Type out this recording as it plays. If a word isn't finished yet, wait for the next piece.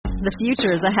The future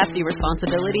is a hefty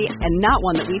responsibility and not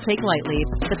one that we take lightly.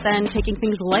 But then taking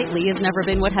things lightly has never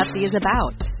been what Hefty is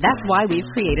about. That's why we've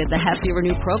created the Hefty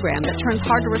Renew program that turns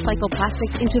hard-to-recycle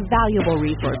plastics into valuable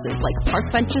resources like park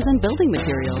benches and building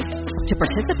materials. To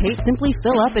participate, simply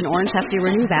fill up an orange Hefty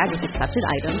Renew bag with accepted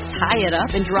items, tie it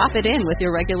up, and drop it in with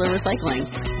your regular recycling.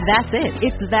 That's it.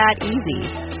 It's that easy.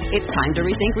 It's time to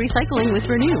rethink recycling with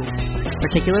Renew.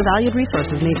 Particular valued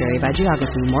resources may vary by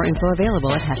geography. More info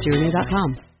available at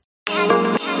heftyrenew.com.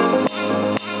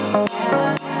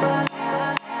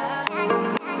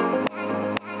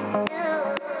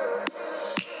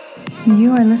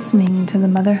 You are listening to the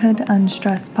Motherhood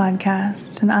Unstressed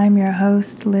podcast, and I'm your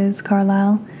host, Liz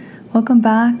Carlisle. Welcome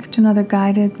back to another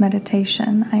guided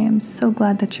meditation. I am so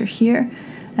glad that you're here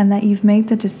and that you've made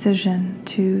the decision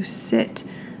to sit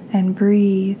and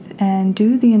breathe and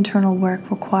do the internal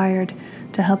work required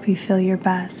to help you feel your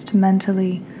best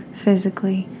mentally,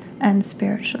 physically, and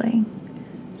spiritually.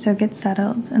 So get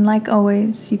settled. And like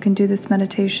always, you can do this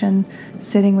meditation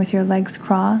sitting with your legs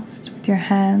crossed, with your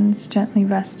hands gently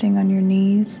resting on your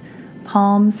knees,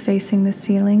 palms facing the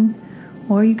ceiling.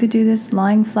 Or you could do this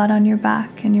lying flat on your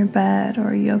back in your bed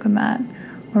or a yoga mat,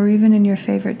 or even in your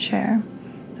favorite chair.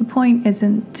 The point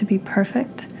isn't to be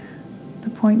perfect.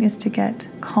 The point is to get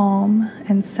calm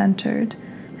and centered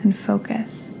and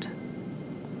focused.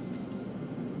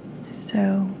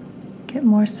 So get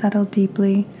more settled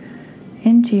deeply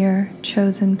into your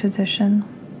chosen position.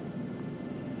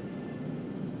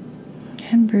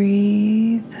 And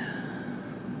breathe.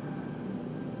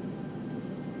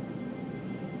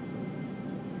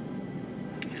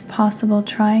 If possible,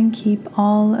 try and keep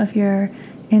all of your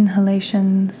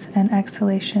inhalations and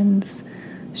exhalations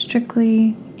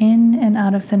strictly in and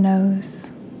out of the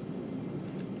nose.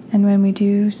 And when we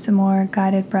do some more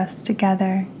guided breaths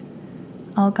together,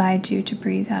 I'll guide you to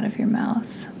breathe out of your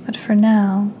mouth. But for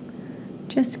now,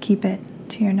 just keep it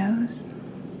to your nose.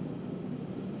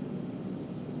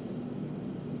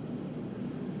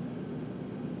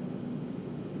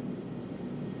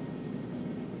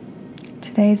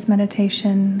 Today's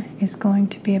meditation is going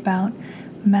to be about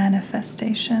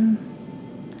manifestation.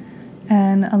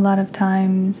 And a lot of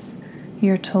times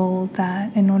you're told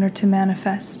that in order to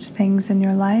manifest things in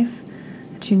your life,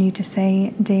 that you need to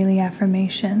say daily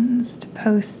affirmations, to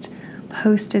post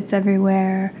post-its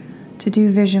everywhere, to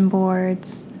do vision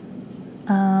boards.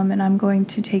 And I'm going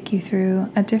to take you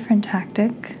through a different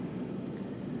tactic.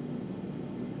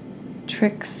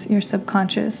 Tricks your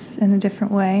subconscious in a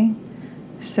different way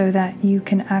so that you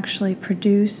can actually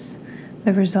produce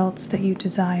the results that you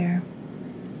desire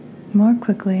more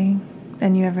quickly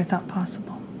than you ever thought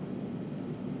possible.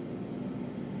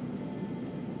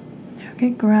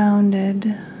 Get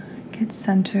grounded, get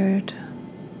centered.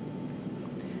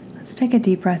 Let's take a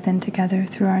deep breath in together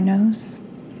through our nose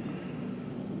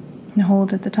and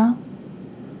hold at the top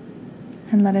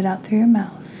and let it out through your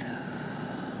mouth.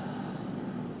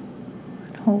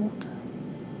 And hold.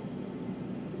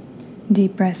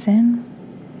 Deep breath in,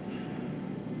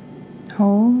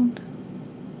 hold,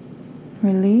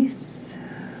 release,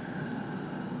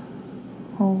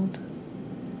 hold.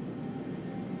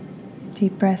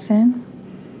 Deep breath in,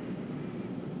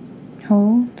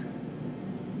 hold,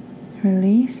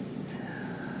 release,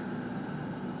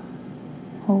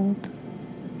 hold.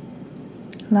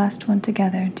 Last one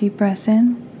together. Deep breath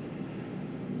in,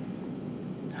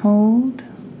 hold,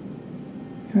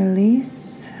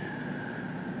 release,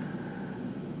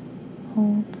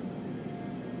 hold.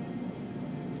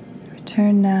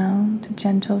 Return now to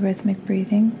gentle rhythmic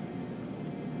breathing.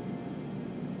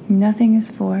 Nothing is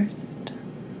forced.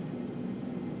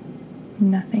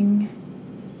 Nothing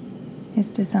is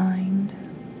designed.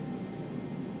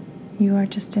 You are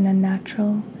just in a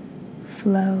natural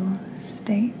flow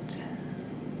state.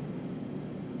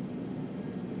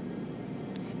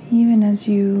 Even as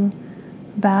you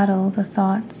battle the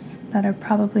thoughts that are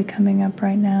probably coming up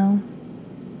right now,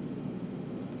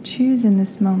 choose in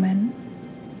this moment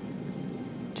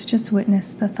to just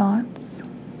witness the thoughts.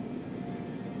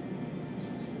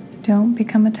 Don't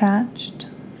become attached.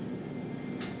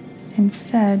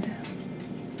 Instead,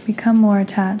 become more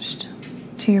attached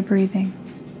to your breathing.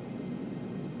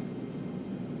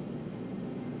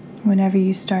 Whenever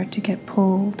you start to get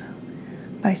pulled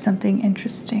by something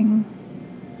interesting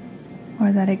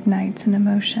or that ignites an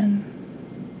emotion,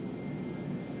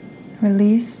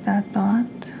 release that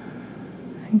thought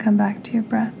and come back to your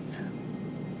breath.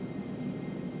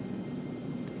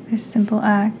 This simple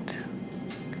act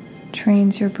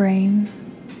trains your brain.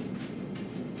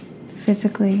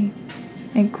 Physically,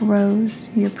 it grows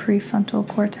your prefrontal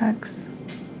cortex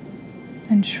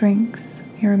and shrinks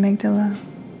your amygdala,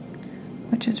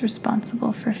 which which is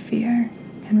responsible for fear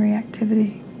and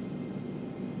reactivity.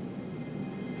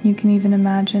 You can even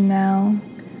imagine now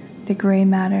the gray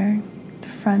matter, the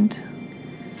front,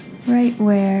 right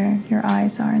where your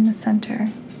eyes are in the center.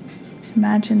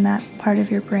 Imagine that part of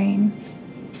your brain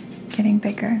getting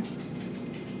bigger,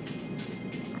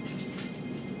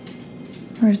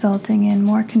 resulting in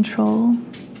more control,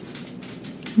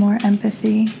 more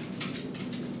empathy,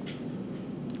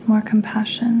 more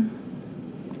compassion,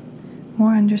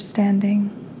 more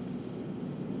understanding,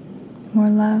 more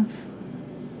love.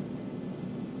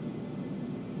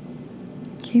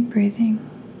 Keep breathing.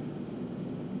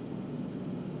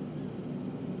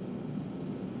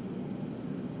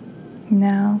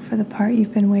 Now for the part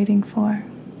you've been waiting for.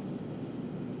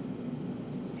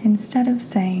 Instead of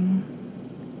saying,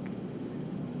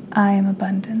 I am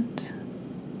abundant,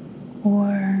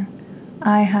 or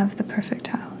I have the perfect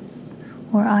house,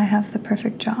 or I have the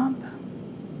perfect job,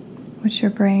 which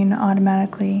your brain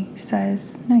automatically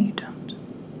says, no, you don't.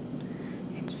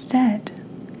 Instead,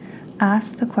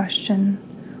 ask the question,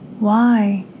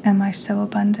 why am I so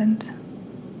abundant?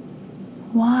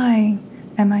 Why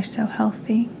am I so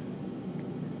healthy?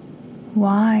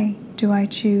 Why do I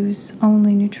choose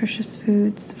only nutritious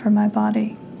foods for my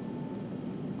body?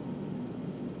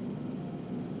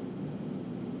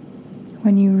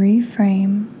 When you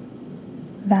reframe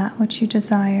that which you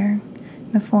desire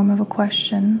in the form of a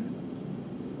question,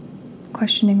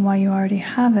 questioning why you already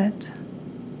have it,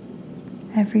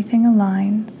 everything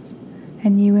aligns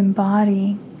and you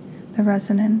embody the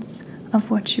resonance of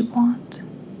what you want,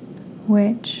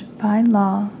 which by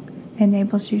law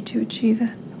enables you to achieve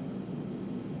it.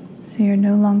 So you're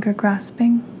no longer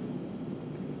grasping,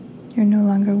 you're no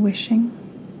longer wishing.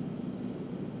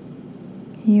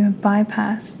 You have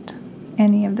bypassed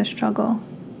any of the struggle,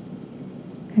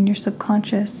 and your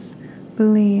subconscious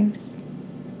believes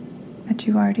that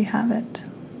you already have it.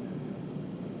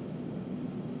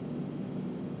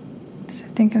 So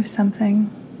think of something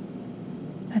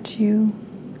that you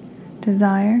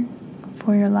desire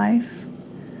for your life,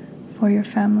 for your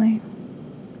family,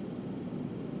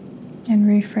 and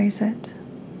rephrase it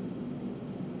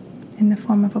in the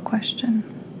form of a question.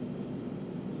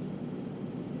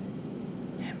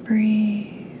 And breathe.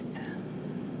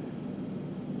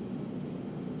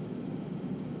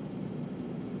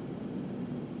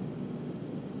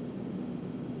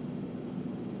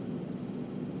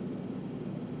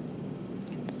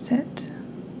 And sit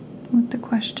with the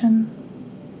question.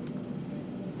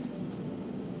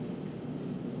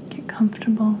 Get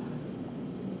comfortable.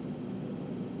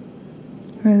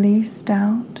 Release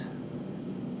doubt.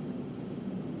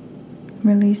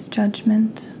 Release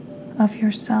judgment of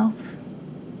yourself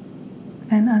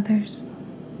and others.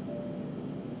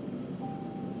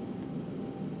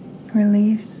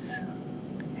 Release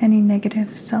any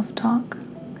negative self-talk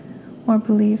or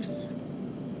beliefs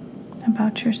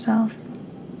about yourself.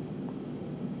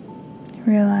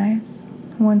 Realize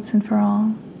once and for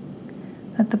all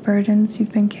that the burdens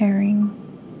you've been carrying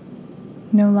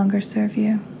no longer serve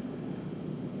you.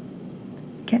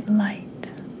 Get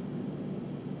light.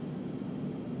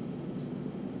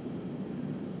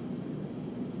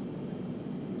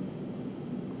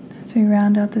 As we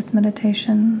round out this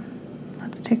meditation,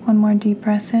 let's take one more deep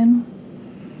breath in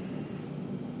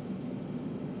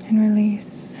and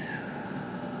release.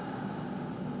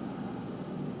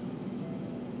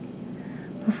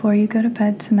 Before you go to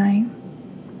bed tonight,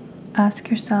 ask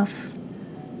yourself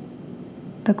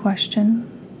the question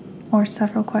or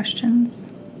several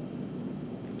questions.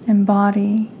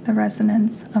 Embody the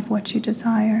resonance of what you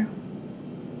desire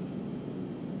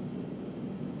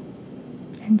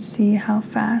and see how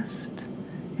fast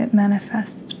it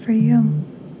manifests for you.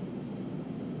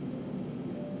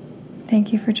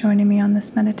 Thank you for joining me on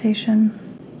this meditation.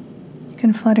 You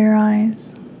can flutter your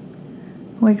eyes,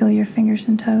 wiggle your fingers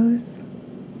and toes,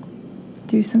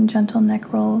 do some gentle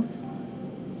neck rolls,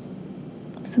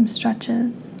 some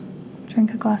stretches,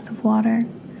 drink a glass of water.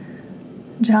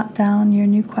 Jot down your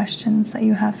new questions that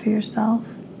you have for yourself.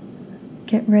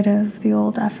 Get rid of the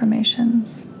old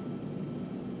affirmations.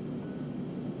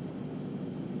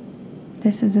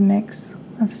 This is a mix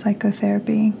of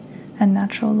psychotherapy and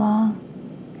natural law,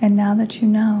 and now that you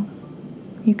know,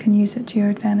 you can use it to your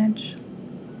advantage.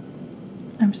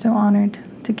 I'm so honored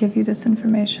to give you this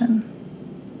information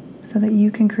so that you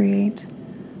can create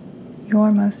your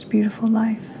most beautiful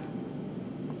life.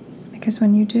 Because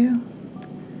when you do,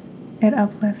 it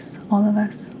uplifts all of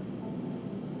us.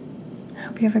 I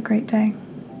hope you have a great day.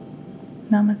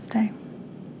 Namaste.